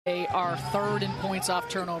They are third in points off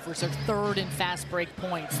turnovers. They're third in fast break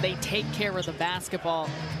points. They take care of the basketball.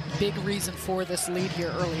 Big reason for this lead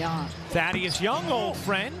here early on. Thaddeus Young, old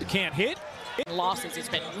friend, can't hit. Losses, it's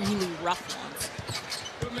been really rough ones.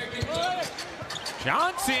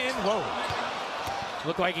 Johnson, whoa.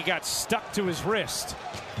 Looked like he got stuck to his wrist.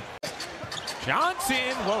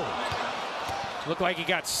 Johnson, whoa. Looked like he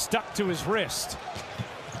got stuck to his wrist.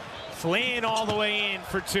 Flynn all the way in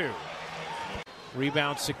for two.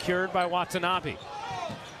 Rebound secured by Watanabe.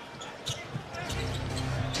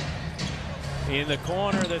 In the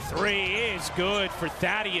corner, the three is good for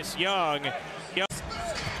Thaddeus Young.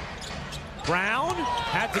 Brown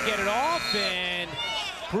had to get it off, and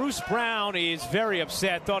Bruce Brown is very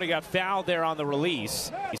upset. Thought he got fouled there on the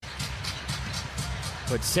release.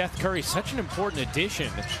 But Seth Curry, such an important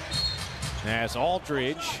addition as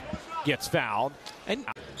Aldridge gets fouled. And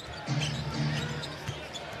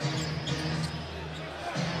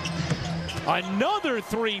another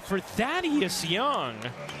three for Thaddeus Young.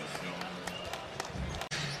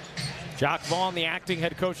 Jock Vaughn, the acting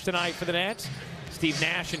head coach tonight for the Nets. Steve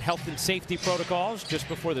Nash in health and safety protocols just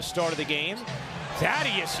before the start of the game.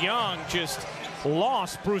 Thaddeus Young just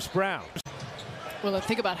lost Bruce Brown. Well,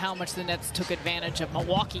 think about how much the Nets took advantage of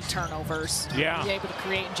Milwaukee turnovers. Yeah. Be able to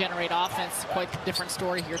create and generate offense. Quite a different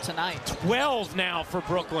story here tonight. 12 now for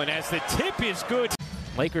Brooklyn as the tip is good.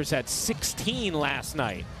 Lakers had 16 last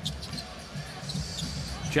night.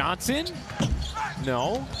 Johnson?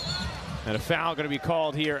 No. And a foul going to be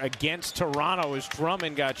called here against Toronto as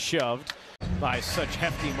Drummond got shoved by such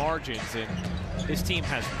hefty margins. And his team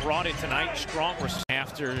has brought it tonight strong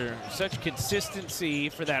after such consistency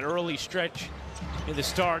for that early stretch in the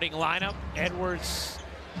starting lineup. Edwards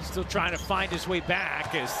still trying to find his way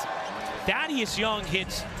back as Thaddeus Young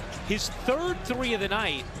hits his third three of the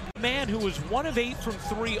night. A man who was 1 of 8 from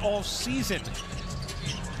 3 all season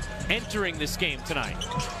entering this game tonight.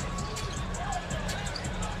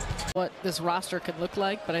 What this roster could look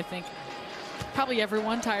like, but I think probably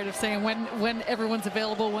everyone tired of saying when everyone's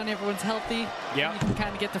available, when everyone's healthy. Yeah. You can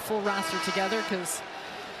kind of get the full roster together because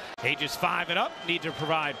ages 5 and up need to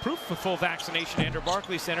provide proof of full vaccination to enter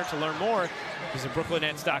Barclays Center. To learn more, visit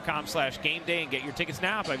brooklynnets.com/gameday and get your tickets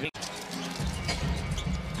now.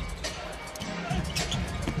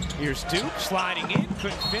 Here's Duke sliding in,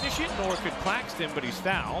 couldn't finish it, nor could Claxton, but he's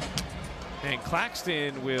fouled. And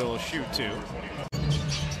Claxton will shoot two.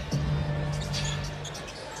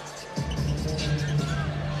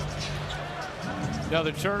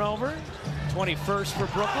 Another turnover, 21st for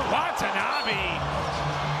Brooklyn. Watanabe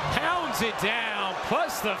pounds it down,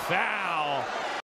 plus the foul.